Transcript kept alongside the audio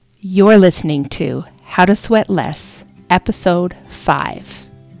You're listening to How to Sweat Less, Episode 5,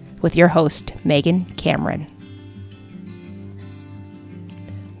 with your host, Megan Cameron.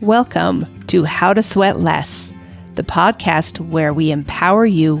 Welcome to How to Sweat Less, the podcast where we empower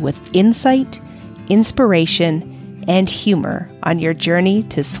you with insight, inspiration, and humor on your journey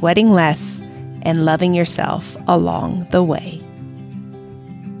to sweating less and loving yourself along the way.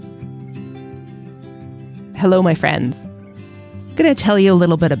 Hello, my friends. I'm going to tell you a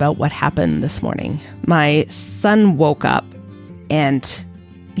little bit about what happened this morning. My son woke up and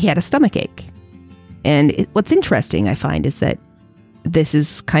he had a stomach ache. And what's interesting, I find, is that this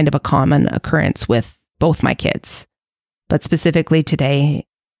is kind of a common occurrence with both my kids, but specifically today,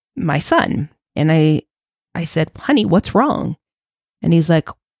 my son. And I said, honey, what's wrong? And he's like,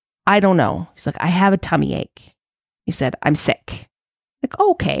 I don't know. He's like, I have a tummy ache. He said, I'm sick. Like,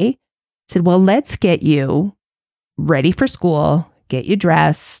 okay. I said, well, let's get you ready for school, get you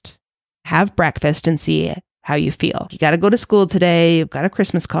dressed, have breakfast, and see how you feel. You got to go to school today. You've got a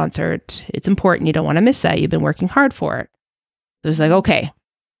Christmas concert. It's important. You don't want to miss that. You've been working hard for it. So he's like, okay.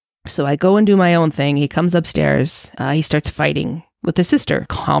 So I go and do my own thing. He comes upstairs. He starts fighting with his sister.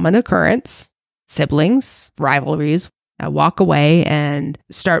 Common occurrence, siblings, rivalries. I walk away and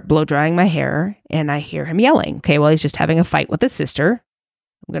start blow drying my hair, and I hear him yelling. Okay, well, he's just having a fight with his sister.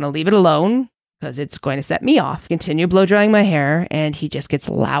 I'm going to leave it alone because it's going to set me off. Continue blow drying my hair, and he just gets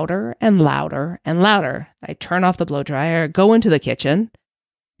louder and louder and louder. I turn off the blow dryer, go into the kitchen,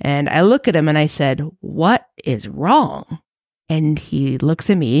 and I look at him and I said, what is wrong? And he looks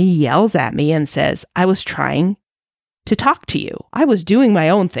at me, yells at me, and says, I was trying to talk to you. I was doing my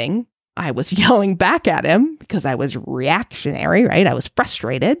own thing. I was yelling back at him because I was reactionary, right? I was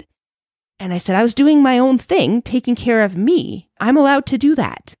frustrated. And I said, I was doing my own thing, taking care of me. I'm allowed to do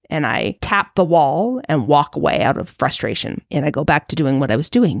that. And I tap the wall and walk away out of frustration. And I go back to doing what I was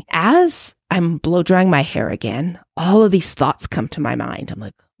doing. As I'm blow drying my hair again, all of these thoughts come to my mind. I'm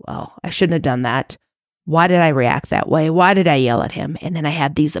like, well, I shouldn't have done that. Why did I react that way? Why did I yell at him? And then I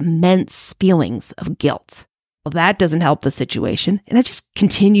had these immense feelings of guilt. Well, that doesn't help the situation. And I just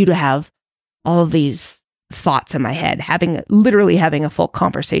continue to have all of these thoughts in my head, literally having a full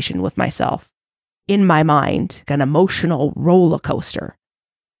conversation with myself in my mind, an emotional roller coaster.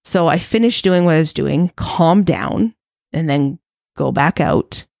 So I finished doing what I was doing, calm down, and then go back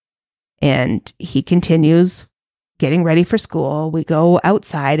out. And he continues getting ready for school. We go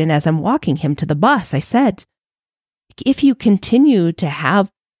outside, and as I'm walking him to the bus, I said, if you continue to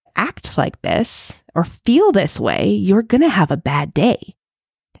act like this or feel this way, you're going to have a bad day.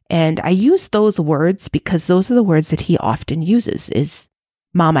 And I use those words because those are the words that he often uses is,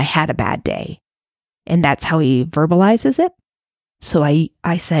 Mom, I had a bad day. And that's how he verbalizes it. So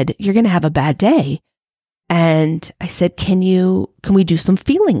I said, you're going to have a bad day. And I said, can we do some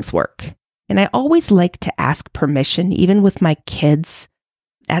feelings work? And I always like to ask permission, even with my kids,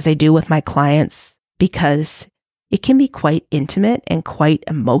 as I do with my clients, because it can be quite intimate and quite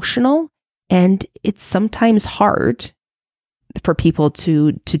emotional. And it's sometimes hard for people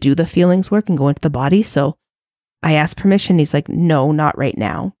to do the feelings work and go into the body. So I asked permission. He's like, no, not right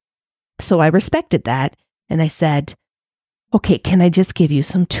now. So I respected that. And I said, okay, can I just give you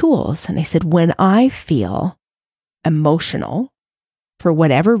some tools? And I said, when I feel emotional for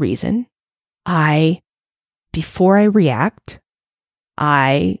whatever reason, before I react,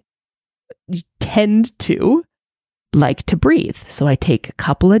 I tend to like to breathe. So I take a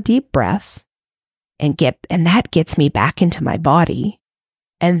couple of deep breaths and that gets me back into my body.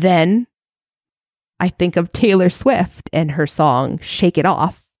 And then I think of Taylor Swift and her song, Shake It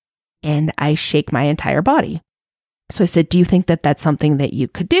Off, and I shake my entire body. So I said, do you think that that's something that you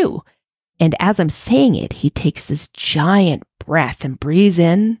could do? And as I'm saying it, he takes this giant breath and breathes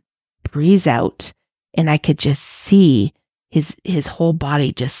in, breathes out. And I could just see his whole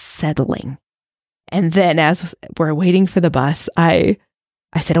body just settling. And then as we're waiting for the bus, I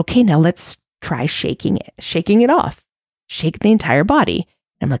said, okay, now let's try shaking it off. Shake the entire body.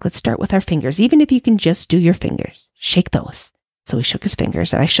 And I'm like, let's start with our fingers. Even if you can just do your fingers, shake those. So he shook his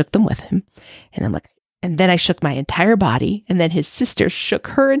fingers and I shook them with him. And I'm like, and then I shook my entire body. And then his sister shook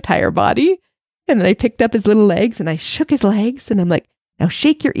her entire body. And then I picked up his little legs and I shook his legs. And I'm like, now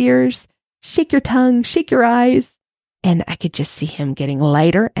shake your ears, shake your tongue, shake your eyes. And I could just see him getting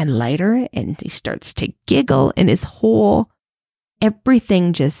lighter and lighter. And he starts to giggle and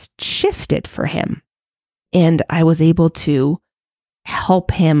everything just shifted for him. And I was able to help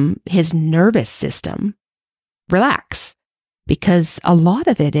his nervous system relax, because a lot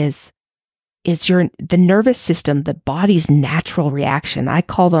of it is the nervous system, the body's natural reaction. I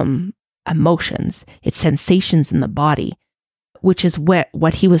call them emotions. It's sensations in the body. which is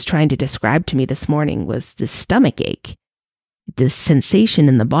what he was trying to describe to me this morning, was the stomach ache, the sensation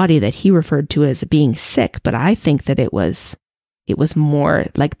in the body that he referred to as being sick. But I think that it was more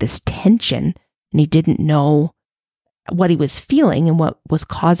like this tension, and he didn't know what he was feeling and what was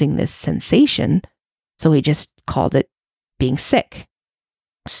causing this sensation. So he just called it being sick.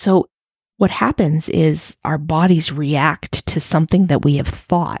 So what happens is our bodies react to something that we have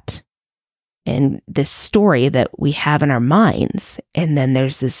thought, and this story that we have in our minds. And then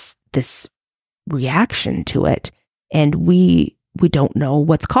there's this reaction to it, and we don't know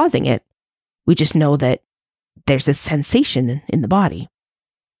what's causing it. We just know that there's a sensation in the body.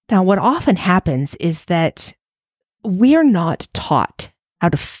 Now, what often happens is that we're not taught how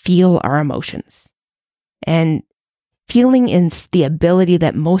to feel our emotions. And feeling is the ability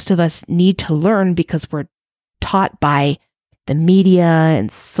that most of us need to learn because we're taught by the media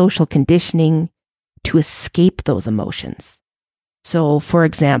and social conditioning to escape those emotions. So, for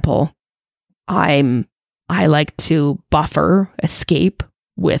example, I like to escape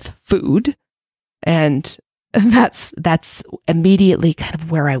with food. And that's immediately kind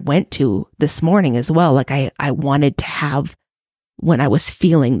of where I went to this morning as well. Like I wanted to have, when I was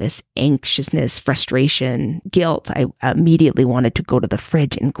feeling this anxiousness, frustration, guilt, I immediately wanted to go to the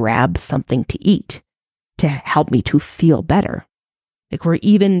fridge and grab something to eat to help me to feel better. Like we're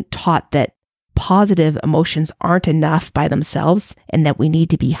even taught that positive emotions aren't enough by themselves and that we need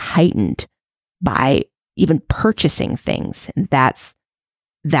to be heightened by even purchasing things. And that's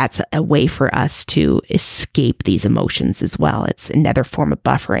a way for us to escape these emotions as well. It's another form of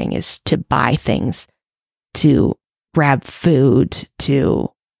buffering, is to buy things, to grab food,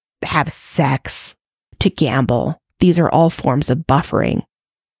 to have sex, to gamble. These are all forms of buffering,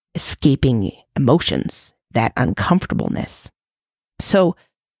 escaping emotions, that uncomfortableness. So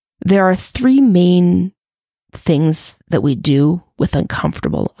there are three main things that we do with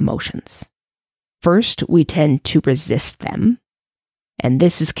uncomfortable emotions. First, we tend to resist them. And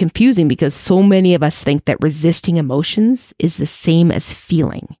this is confusing because so many of us think that resisting emotions is the same as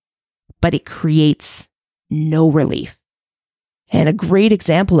feeling, but it creates no relief. And a great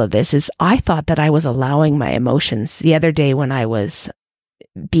example of this is I thought that I was allowing my emotions. The other day when I was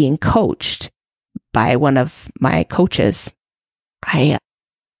being coached by one of my coaches, I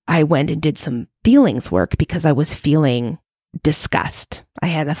went and did some feelings work because I was feeling disgust. I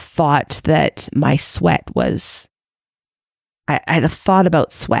had a thought that my sweat was, I had a thought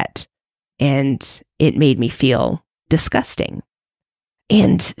about sweat, and it made me feel disgusting.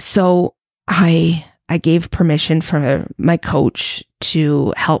 And so I gave permission for my coach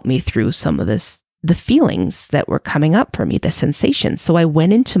to help me through some of the feelings that were coming up for me, the sensations. So I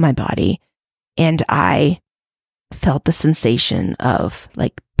went into my body and I felt the sensation of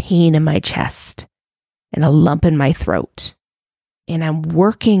like pain in my chest and a lump in my throat. And I'm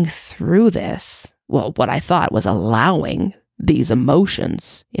working through this. Well, what I thought was allowing these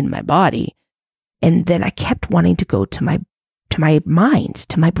emotions in my body. And then I kept wanting to go to my mind,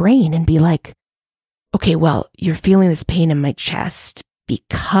 to my brain, and be like, okay, well, you're feeling this pain in my chest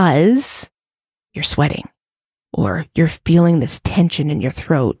because you're sweating, or you're feeling this tension in your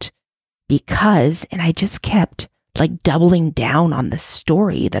throat because, and I just kept like doubling down on the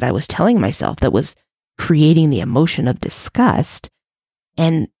story that I was telling myself that was creating the emotion of disgust,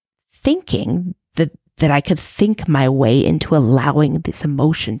 and thinking that I could think my way into allowing this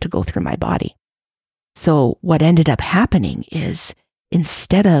emotion to go through my body. So what ended up happening is,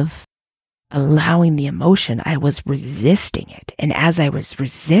 instead of allowing the emotion, I was resisting it. And as I was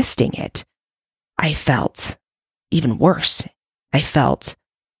resisting it, I felt even worse. I felt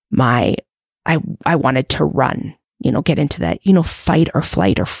I wanted to run, get into that, fight or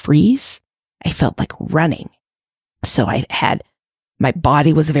flight or freeze. I felt like running. So my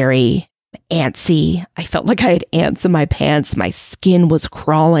body was very antsy. I felt like I had ants in my pants. My skin was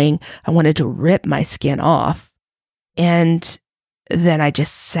crawling. I wanted to rip my skin off. And then I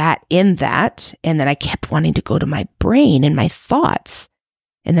just sat in that. And then I kept wanting to go to my brain and my thoughts.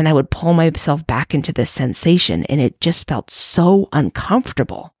 And then I would pull myself back into this sensation. And it just felt so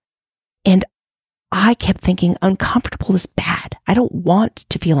uncomfortable. And I kept thinking uncomfortable is bad. I don't want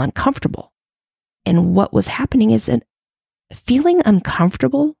to feel uncomfortable. And what was happening is that feeling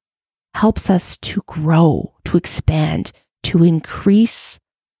uncomfortable helps us to grow, to expand, to increase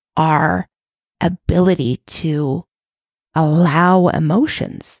our ability to allow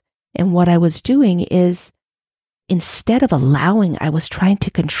emotions. And what I was doing is, instead of allowing, I was trying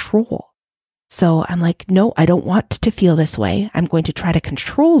to control. So I'm like, no, I don't want to feel this way. I'm going to try to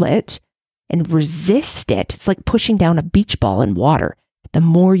control it and resist it. It's like pushing down a beach ball in water. The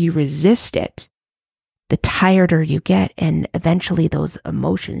more you resist it, the tireder you get. And eventually those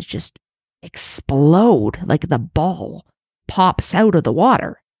emotions just explode like the ball pops out of the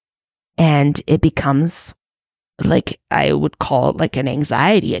water. And it becomes like, I would call it like an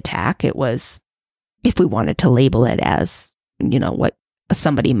anxiety attack. It was, if we wanted to label it as, what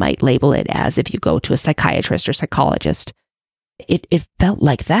somebody might label it as if you go to a psychiatrist or psychologist, it felt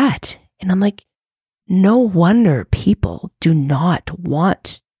like that. And I'm like, no wonder people do not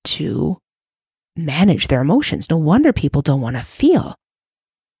want to manage their emotions. No wonder people don't want to feel.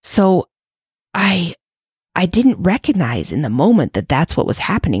 So I didn't recognize in the moment that that's what was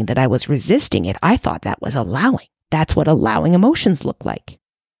happening, that I was resisting it. I thought that was allowing. That's what allowing emotions look like.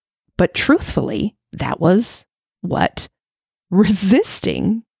 But truthfully, that was what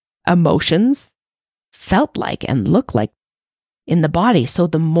resisting emotions felt like and looked like in the body. So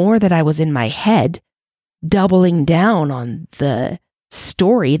the more that I was in my head, doubling down on the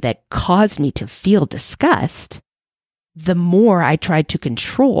story that caused me to feel disgust, the more I tried to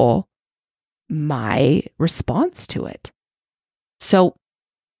control my response to it. So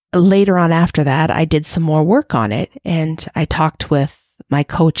later on after that, I did some more work on it, and I talked with my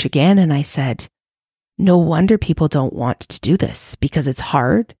coach again, and I said, no wonder people don't want to do this, because it's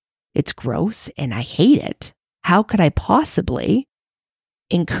hard, it's gross, and I hate it. How could I possibly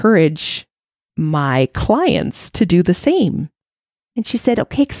encourage my clients to do the same? And she said,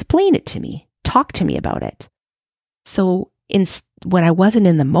 okay, explain it to me. Talk to me about it. So when I wasn't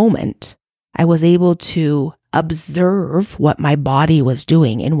in the moment, I was able to observe what my body was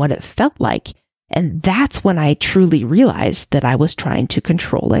doing and what it felt like. And that's when I truly realized that I was trying to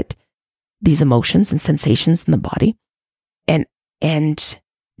control it, these emotions and sensations in the body, and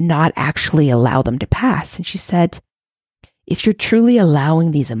not actually allow them to pass. And she said, if you're truly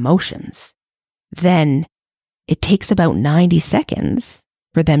allowing these emotions, then it takes about 90 seconds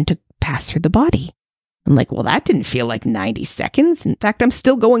for them to pass through the body. I'm like, well, that didn't feel like 90 seconds. In fact, I'm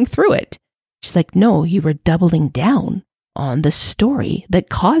still going through it. She's like, no, you were doubling down on the story that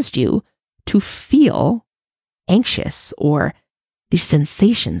caused you to feel anxious or these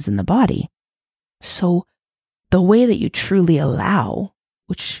sensations in the body. So the way that you truly allow,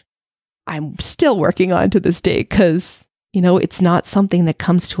 which I'm still working on to this day, because, it's not something that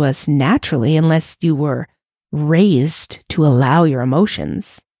comes to us naturally unless you were raised to allow your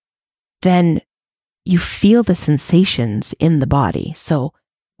emotions, then you feel the sensations in the body. So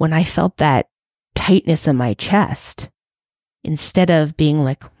when I felt that tightness in my chest, instead of being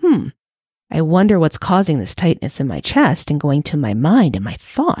like, I wonder what's causing this tightness in my chest, and going to my mind and my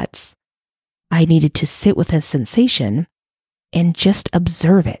thoughts, I needed to sit with a sensation and just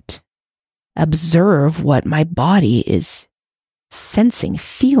observe it. Observe what my body is sensing,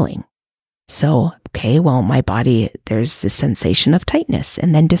 feeling. So, okay, well, my body, there's this sensation of tightness,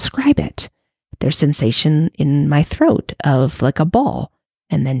 and then describe it. There's sensation in my throat of like a ball,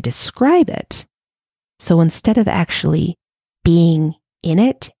 and then describe it. So instead of actually being in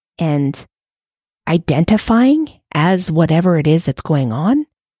it and identifying as whatever it is that's going on,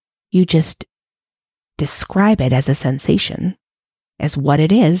 you just describe it as a sensation, as what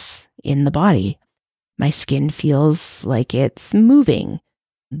it is in the body. My skin feels like it's moving.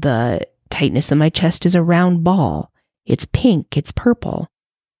 The tightness in my chest is a round ball. It's pink, it's purple.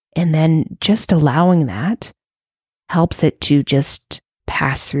 And then just allowing that helps it to just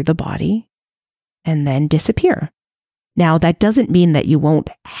pass through the body and then disappear. Now, that doesn't mean that you won't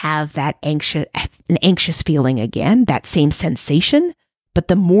have an anxious feeling again, that same sensation, but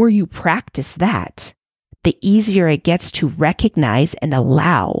the more you practice that, the easier it gets to recognize and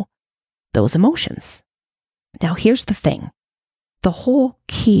allow those emotions. Now, here's the thing. The whole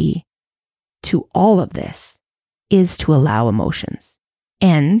key to all of this is to allow emotions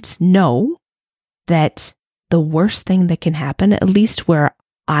and know that the worst thing that can happen, at least where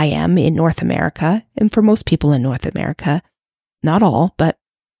I am in North America, and for most people in North America, not all, but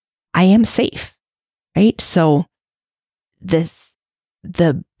I am safe, right? So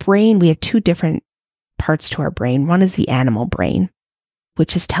the brain, we have two different parts to our brain. One is the animal brain,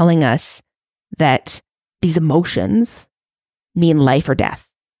 which is telling us that these emotions mean life or death.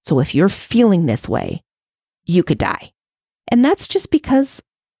 So if you're feeling this way, you could die. And that's just because,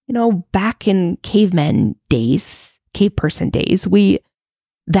 back in caveman days, cave person days,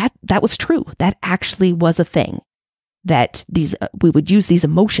 that was true. That actually was a thing, that we would use these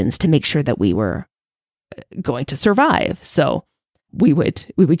emotions to make sure that we were going to survive. So we would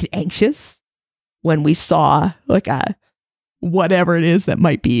get anxious when we saw like whatever it is that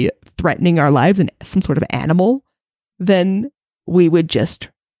might be threatening our lives, and some sort of animal. Then we would just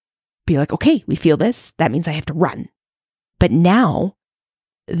be like, okay, we feel this. That means I have to run. But now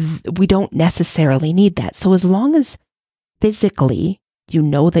we don't necessarily need that. So as long as physically you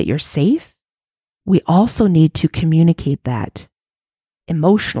know that you're safe, we also need to communicate that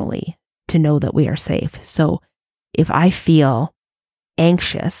emotionally to know that we are safe. So if I feel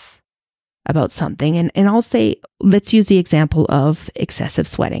anxious about something, and I'll say, let's use the example of excessive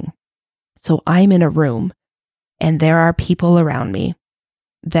sweating. So I'm in a room and there are people around me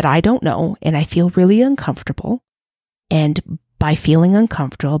that I don't know, and I feel really uncomfortable. And by feeling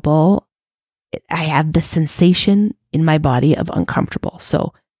uncomfortable, I have the sensation in my body of uncomfortable.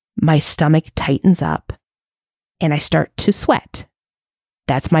 So my stomach tightens up and I start to sweat.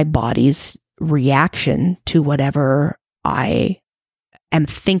 That's my body's reaction to whatever I am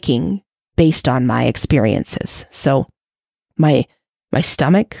thinking based on my experiences. So my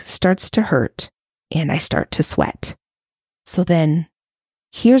stomach starts to hurt and I start to sweat. So then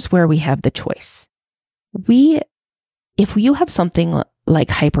here's where we have the choice. If you have something like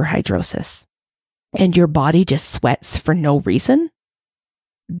hyperhidrosis and your body just sweats for no reason,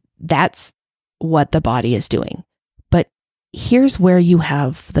 that's what the body is doing. But here's where you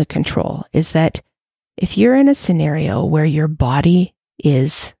have the control, is that if you're in a scenario where your body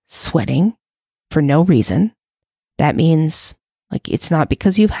is sweating for no reason, that means like it's not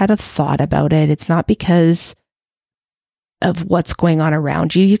because you've had a thought about it. It's not because of what's going on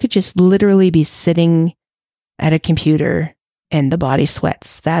around you. You could just literally be sitting at a computer and the body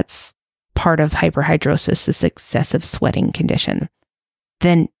sweats. That's part of hyperhidrosis, this excessive sweating condition.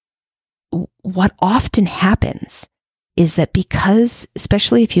 Then what often happens is that because,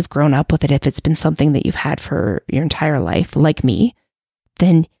 especially if you've grown up with it, if it's been something that you've had for your entire life, like me,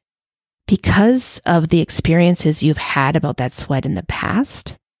 then because of the experiences you've had about that sweat in the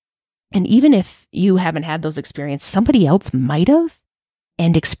past, and even if you haven't had those experiences, somebody else might have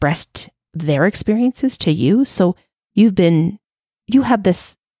and expressed their experiences to you. So you have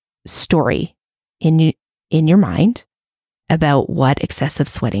this story in your mind about what excessive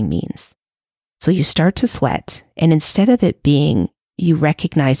sweating means. So you start to sweat, and instead of it being you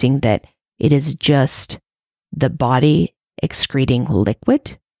recognizing that it is just the body excreting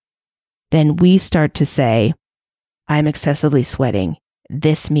liquid, then we start to say, I'm excessively sweating.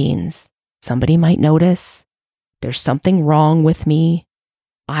 This means somebody might notice. There's something wrong with me.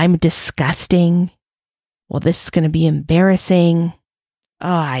 I'm disgusting. Well, this is going to be embarrassing. Oh,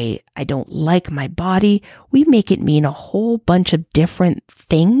 I don't like my body. We make it mean a whole bunch of different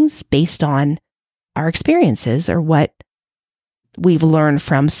things based on our experiences or what we've learned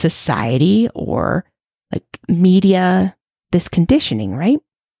from society or like media, this conditioning, right?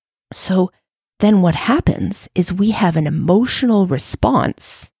 So then what happens is we have an emotional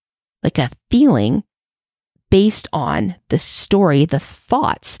response, like a feeling based on the story, the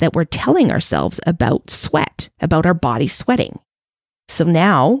thoughts that we're telling ourselves about sweat, about our body sweating. So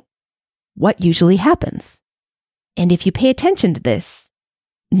now what usually happens? And if you pay attention to this,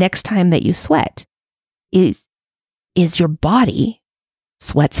 next time that you sweat, is your body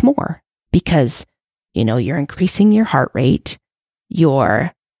sweats more because, you're increasing your heart rate,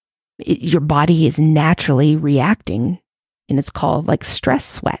 your body is naturally reacting, and it's called like stress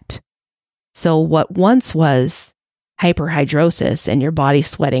sweat. So what once was hyperhidrosis and your body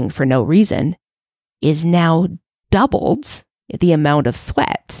sweating for no reason is now doubled the amount of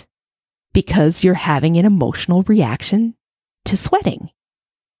sweat because you're having an emotional reaction to sweating.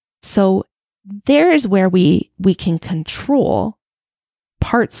 So there's where we can control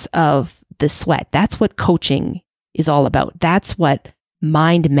parts of the sweat. That's what coaching is all about. That's what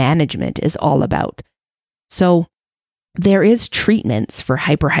mind management is all about. So there is treatments for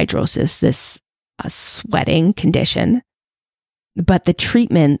hyperhidrosis, this sweating condition, but the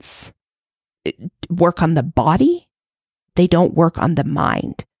treatments work on the body. They don't work on the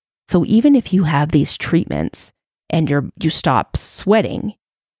mind. So even if you have these treatments and you stop sweating,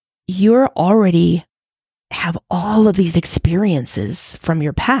 you're already have all of these experiences from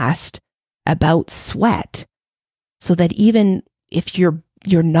your past about sweat, so that even if you're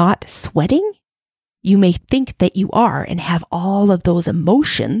not sweating, you may think that you are and have all of those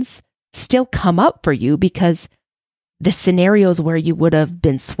emotions still come up for you because the scenarios where you would have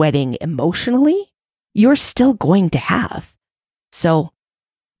been sweating emotionally, you're still going to have. So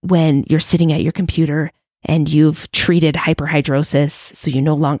when you're sitting at your computer and you've treated hyperhidrosis so you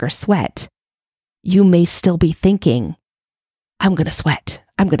no longer sweat, you may still be thinking, I'm going to sweat.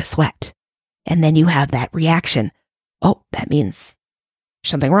 I'm going to sweat. And then you have that reaction. Oh, that means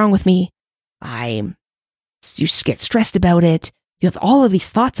something wrong with me. You just get stressed about it. You have all of these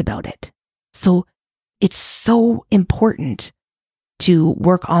thoughts about it. So it's so important to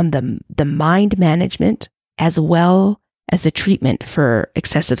work on the mind management as well as a treatment for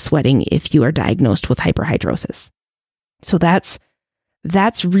excessive sweating if you are diagnosed with hyperhidrosis. So that's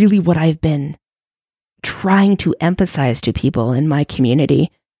really what I've been trying to emphasize to people in my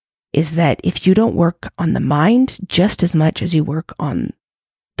community, is that if you don't work on the mind just as much as you work on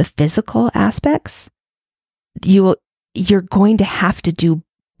the physical aspects, you're going to have to do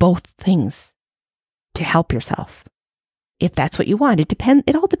both things to help yourself. If that's what you want,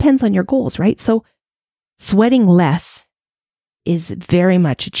 it all depends on your goals, right? So sweating less is very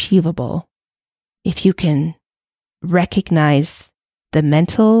much achievable if you can recognize the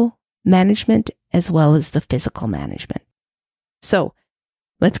mental management as well as the physical management. So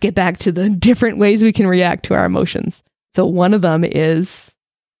let's get back to the different ways we can react to our emotions. So one of them is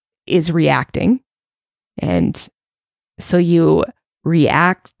reacting. And so you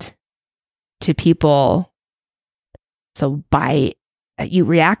react to people. So you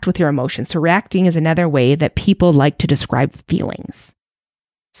react with your emotions. So reacting is another way that people like to describe feelings.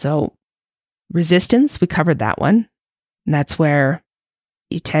 So resistance, we covered that one. And that's where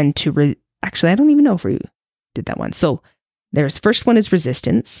you tend to, actually, I don't even know if we did that one. So first one is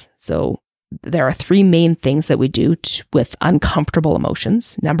resistance. So there are three main things that we do with uncomfortable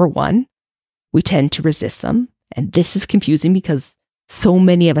emotions. Number one, we tend to resist them. And this is confusing because so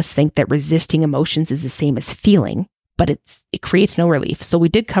many of us think that resisting emotions is the same as feeling, but it creates no relief. So we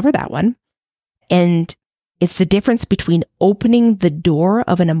did cover that one. And it's the difference between opening the door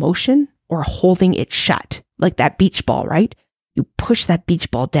of an emotion or holding it shut, like that beach ball, right? You push that beach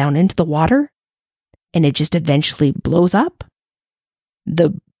ball down into the water and it just eventually blows up.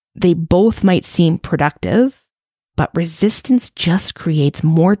 They both might seem productive, but resistance just creates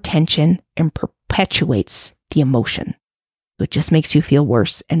more tension and perpetuates the emotion. So it just makes you feel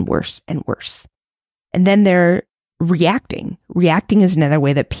worse and worse and worse. And then they're reacting. Reacting is another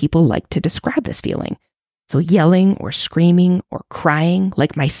way that people like to describe this feeling. So yelling or screaming or crying,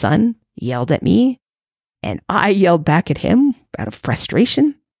 like my son yelled at me and I yelled back at him out of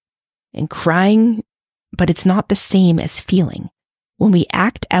frustration, and crying, but it's not the same as feeling. When we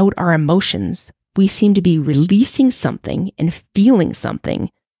act out our emotions, we seem to be releasing something and feeling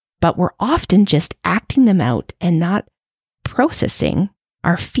something, but we're often just acting them out and not processing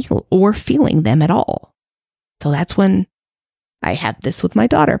our feeling them at all. So that's when I have this with my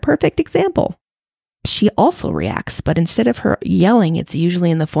daughter. Perfect example. She also reacts, but instead of her yelling, it's usually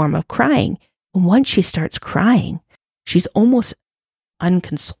in the form of crying. And once she starts crying, she's almost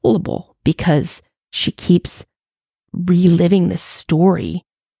unconsolable because she keeps reliving this story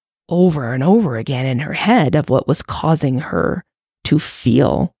over and over again in her head of what was causing her to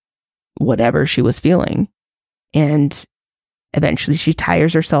feel whatever she was feeling. And eventually she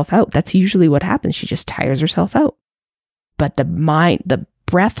tires herself out. That's usually what happens. She just tires herself out. But the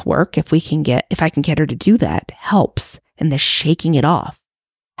breath work, if I can get her to do that, helps. And the shaking it off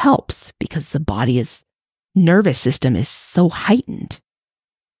helps because the nervous system is so heightened.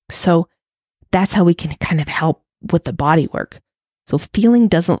 So that's how we can kind of help with the body work. So feeling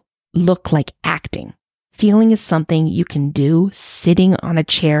doesn't look like acting. Feeling is something you can do sitting on a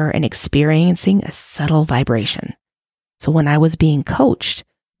chair and experiencing a subtle vibration. So when I was being coached,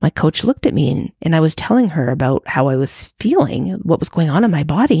 my coach looked at me and I was telling her about how I was feeling, what was going on in my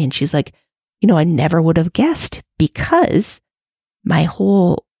body. And she's like, I never would have guessed because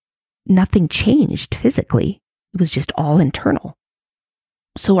nothing changed physically. It was just all internal.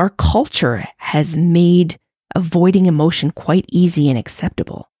 So our culture has made avoiding emotion quite easy and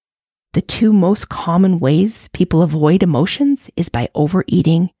acceptable. The two most common ways people avoid emotions is by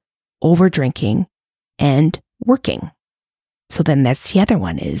overeating, overdrinking, and working. So then that's the other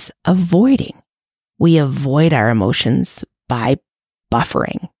one, is avoiding. We avoid our emotions by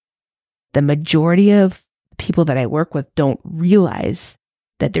buffering. The majority of people that I work with don't realize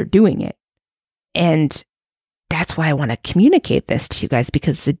that they're doing it. And that's why I want to communicate this to you guys,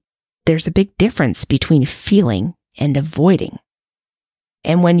 because there's a big difference between feeling and avoiding.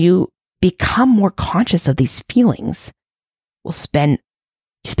 And when you become more conscious of these feelings, you spend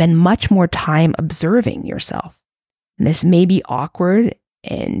much more time observing yourself. And this may be awkward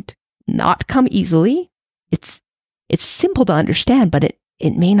and not come easily. It's simple to understand, but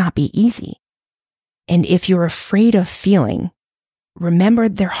it may not be easy. And if you're afraid of feeling, remember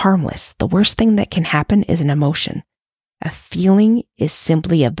they're harmless. The worst thing that can happen is an emotion. A feeling is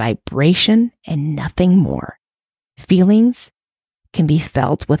simply a vibration and nothing more. Feelings can be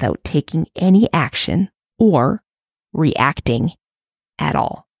felt without taking any action or reacting at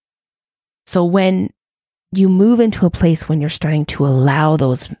all. So when you move into a place when you're starting to allow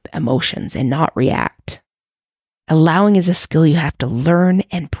those emotions and not react, allowing is a skill you have to learn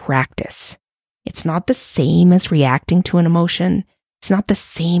and practice. It's not the same as reacting to an emotion. It's not the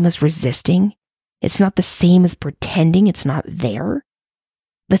same as resisting. It's not the same as pretending it's not there.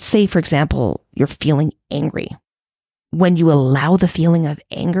 Let's say, for example, you're feeling angry. When you allow the feeling of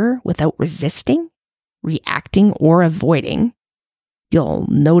anger without resisting, reacting, or avoiding, you'll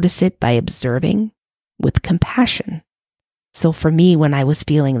notice it by observing with compassion. So for me, when I was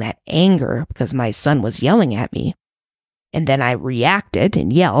feeling that anger because my son was yelling at me, and then I reacted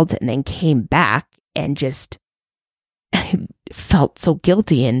and yelled and then came back and just felt so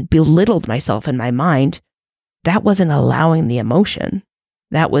guilty and belittled myself in my mind, that wasn't allowing the emotion.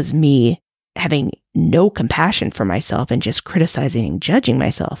 That was me having no compassion for myself and just criticizing and judging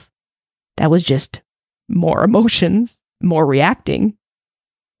myself. That was just more emotions, more reacting,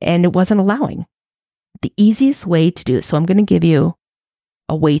 and it wasn't allowing. The easiest way to do this, so I'm going to give you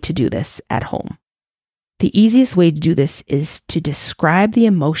a way to do this at home. The easiest way to do this is to describe the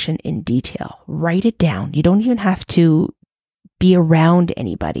emotion in detail. Write it down. You don't even have to be around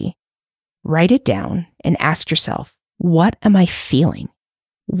anybody. Write it down and ask yourself, what am I feeling?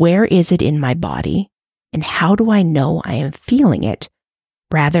 Where is it in my body? And how do I know I am feeling it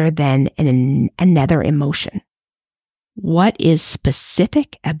rather than another emotion? What is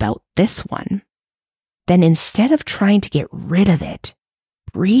specific about this one? Then instead of trying to get rid of it,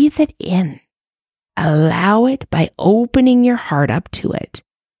 breathe it in. Allow it by opening your heart up to it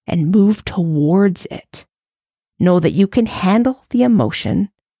and move towards it. Know that you can handle the emotion.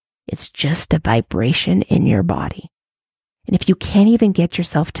 It's just a vibration in your body. And if you can't even get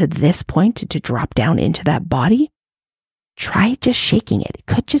yourself to this point to drop down into that body, try just shaking it. It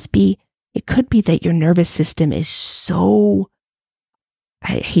could be that your nervous system is so,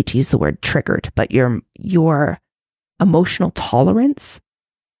 I hate to use the word triggered, but your emotional tolerance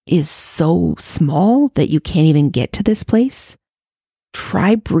is so small that you can't even get to this place.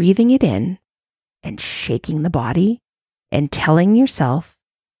 Try breathing it in and shaking the body and telling yourself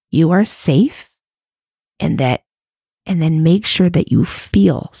you are safe, and then make sure that you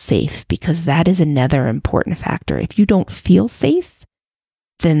feel safe, because that is another important factor. If you don't feel safe,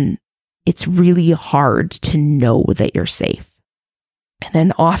 then it's really hard to know that you're safe. And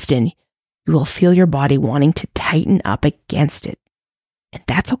then often you will feel your body wanting to tighten up against it. And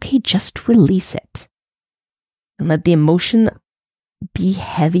that's okay, just release it. And let the emotion be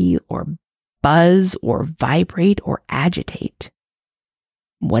heavy or buzz or vibrate or agitate.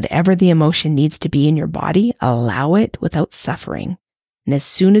 Whatever the emotion needs to be in your body, allow it without suffering. And as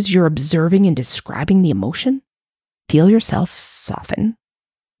soon as you're observing and describing the emotion, feel yourself soften,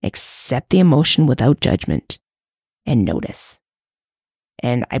 accept the emotion without judgment, and notice.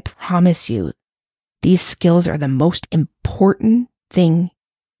 And I promise you, these skills are the most important thing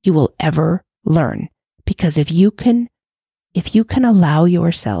you will ever learn. Because if you can allow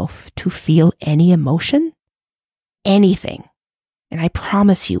yourself to feel any emotion, anything, and I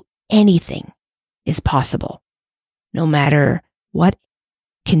promise you, anything is possible. No matter what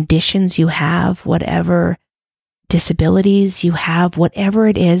conditions you have, whatever disabilities you have, whatever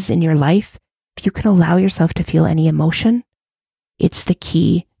it is in your life, if you can allow yourself to feel any emotion, it's the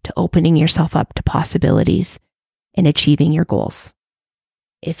key to opening yourself up to possibilities and achieving your goals.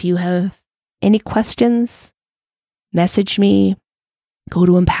 If you have any questions, message me, go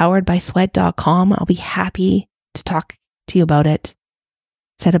to empoweredbysweat.com. I'll be happy to talk to you about it.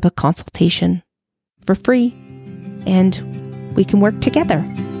 Set up a consultation for free, and we can work together.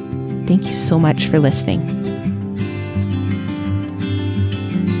 Thank you so much for listening.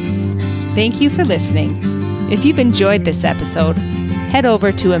 Thank you for listening. If you've enjoyed this episode, head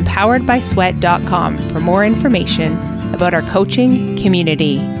over to empoweredbysweat.com for more information about our coaching,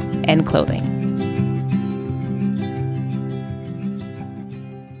 community, and clothing.